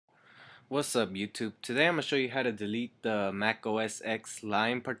What's up, YouTube? Today I'm going to show you how to delete the Mac OS X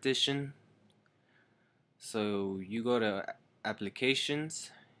line partition. So you go to Applications,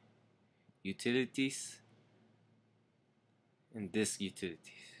 Utilities, and Disk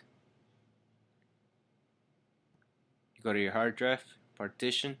Utilities. You go to your hard drive,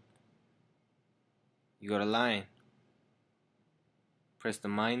 Partition, you go to Line, press the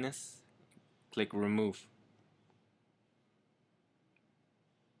minus, click Remove.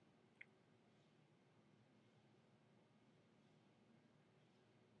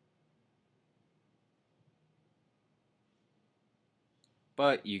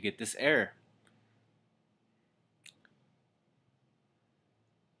 But you get this error.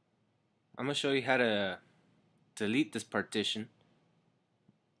 I'm going to show you how to delete this partition.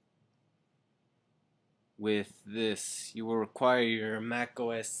 With this, you will require your Mac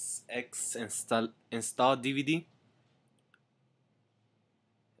OS X install DVD,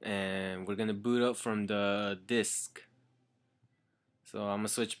 and we're gonna boot up from the disk. So I'm gonna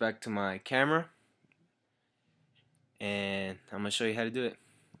switch back to my camera, and I'm gonna show you how to do it.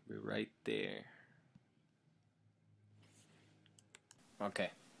 We're right there.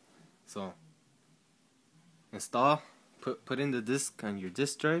 Okay, so install, put in the disk on your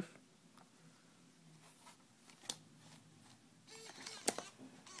disk drive.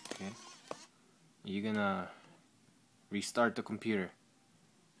 Okay, you're gonna restart the computer.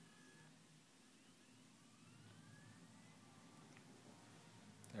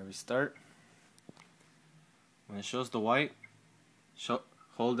 There, restart. When it shows the white,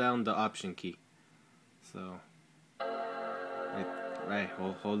 hold down the option key. So right,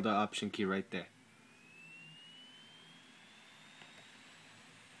 hold the option key right there.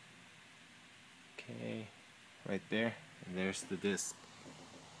 Okay, right there, and there's the disk.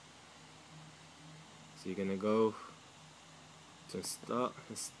 So you're gonna go to install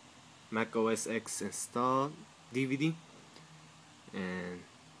Mac OS X install DVD, and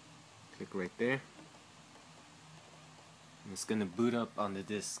click right there, and it's gonna boot up on the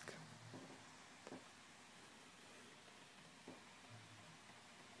disk.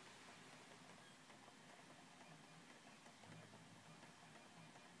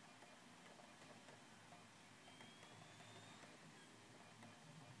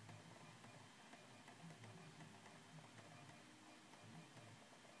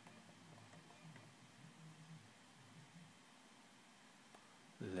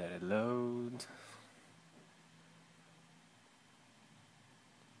 Let it load.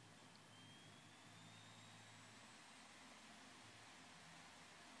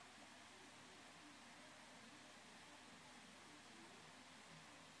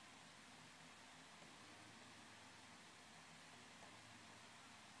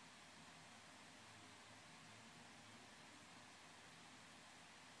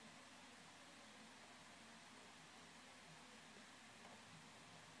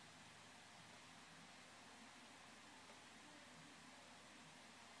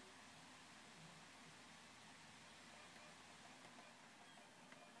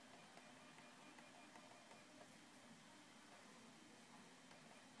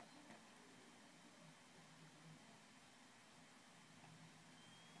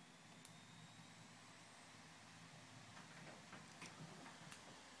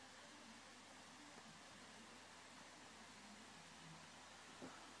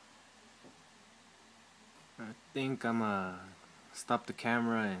 I think I'm gonna stop the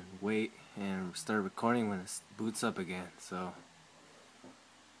camera and wait and start recording when it boots up again. So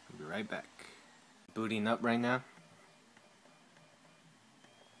I'll be right back. Booting up right now.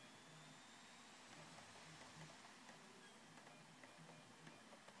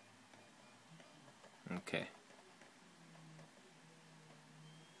 Okay.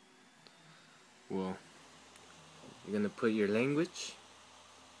 Well, you're gonna put your language.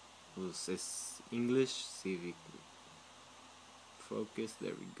 We'll say English. See if you can focus.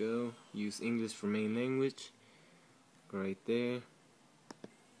 There we go. Use English for main language. Go right there.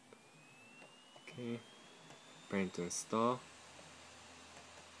 Okay. Prepare to install.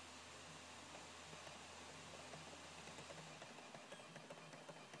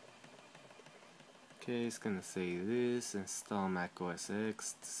 Okay, it's gonna say this. Install Mac OS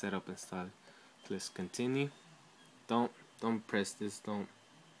X. Setup install. Let's continue. Don't press this. Don't.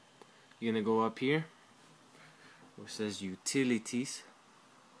 You're gonna go up here where it says Utilities.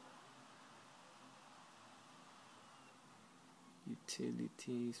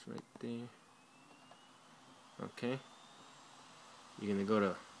 Utilities right there. Okay. You're gonna go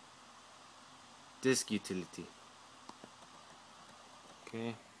to Disk Utility.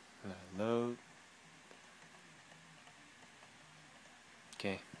 Okay. Load.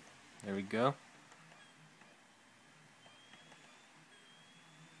 Okay. There we go.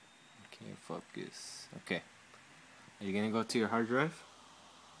 Okay, focus. Okay. Are you gonna go to your hard drive?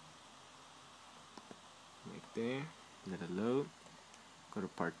 Right there. Let it load. Go to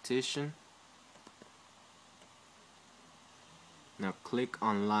partition. Now click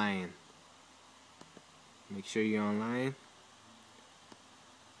online. Make sure you're online.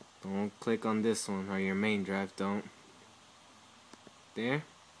 Don't click on this one or your main drive. Don't. There.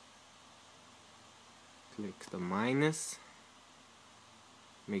 Click the minus.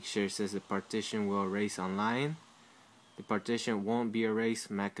 Make sure it says the partition will erase online. The partition won't be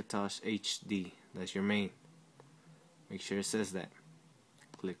erased Macintosh HD. That's your main. Make sure it says that.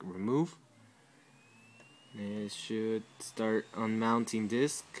 Click remove. And it should start unmounting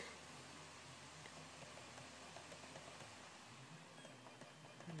disk.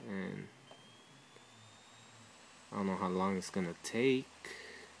 And I don't know how long it's gonna take.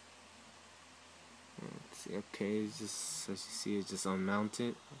 Let's see. Okay, it's just, as you see, it's just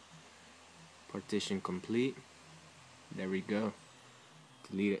unmounted. Partition complete. There we go.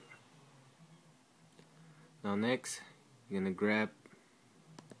 Delete it. Now next, you're gonna grab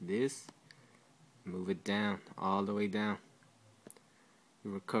this, move it down, all the way down.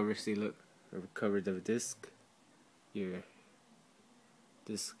 You recover. See, look, recover the disk. Your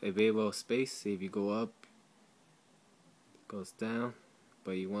this available space. See, if you go up, it goes down,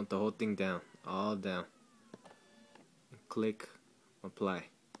 but you want the whole thing down, all down. And click apply.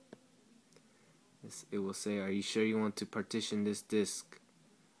 It will say, are you sure you want to partition this disk?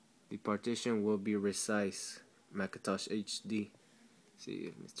 The partition will be resized Macintosh HD. See,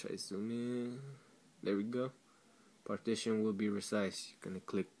 let me try to zoom in. There we go. Partition will be resized. You're gonna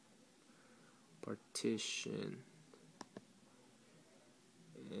click partition.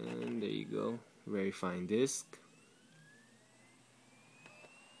 And there you go. Verifying disk.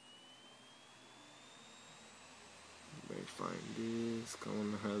 Verifying disk. I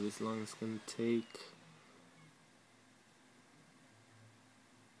wonder how this long it's gonna take.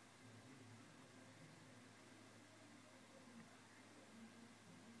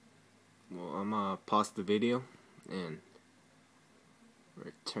 Well, I'm gonna pause the video and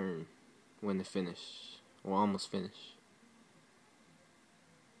return when it finish, or almost finish.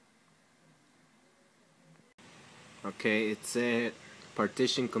 Okay, it said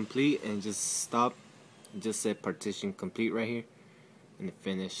partition complete and just stop. It just said partition complete right here, and it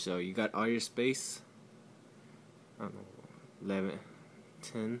finished. So you got all your space. I don't know, 11,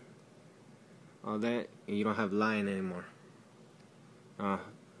 10, all that, and you don't have line anymore.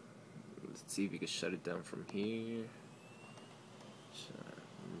 Let's see if you can shut it down from here.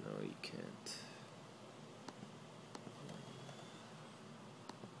 No, you can't.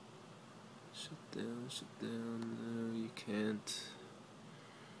 Shut down. No, you can't.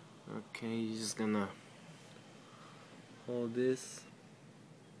 Okay, you're just gonna hold this.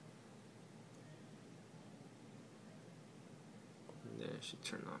 There, it should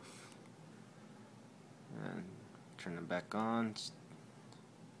turn off. And turn it back on.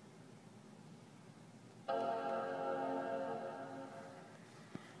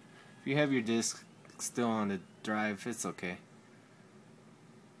 If you have your disk still on the drive, it's okay.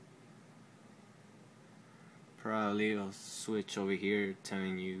 Probably it'll switch over here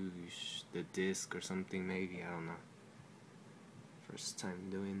telling you the disk or something, maybe, I don't know. First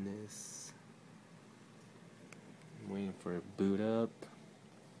time doing this. I'm waiting for it to boot up.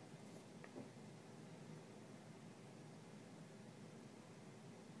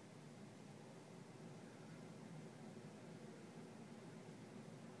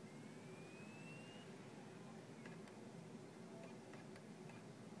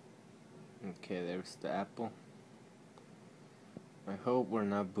 Okay, there's the Apple. I hope we're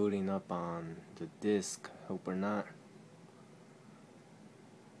not booting up on the disk. Hope we're not.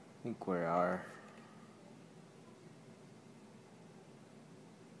 I think we are.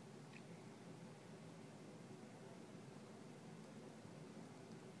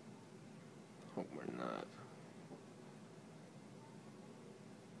 Hope we're not.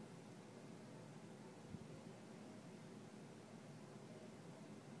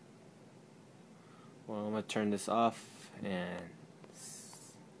 Well, I'm gonna turn this off and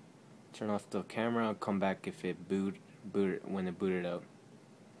turn off the camera. I'll come back if it when it booted up.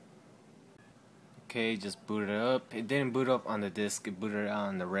 Okay, just booted up. It didn't boot up on the disk. It booted out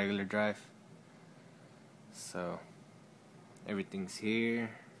on the regular drive. So everything's here.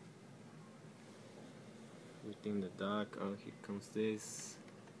 Everything the dock. Oh, here comes this.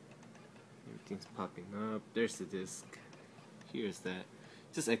 Everything's popping up. There's the disk. Here's that.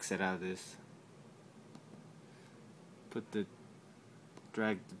 Just exit out of this. Put the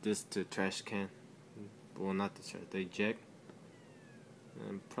drag this to trash can. Well, not the trash, the eject.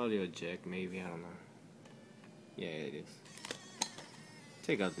 Probably a jack, maybe, I don't know. Yeah, it is.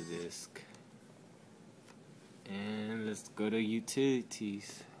 Take out the disk. And let's go to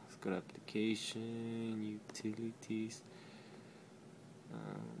utilities. Let's go to application, utilities,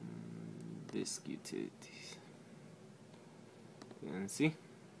 disk utilities. And see?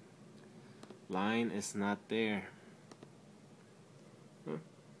 Line is not there. There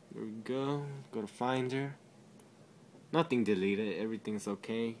we go. Go to Finder. Nothing deleted. Everything's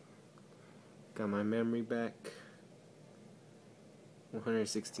okay. Got my memory back.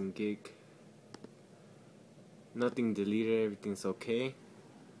 116 gig. Nothing deleted. Everything's okay.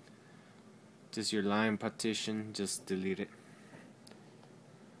 Just your line partition. Just delete it.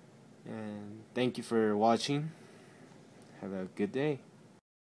 And thank you for watching. Have a good day.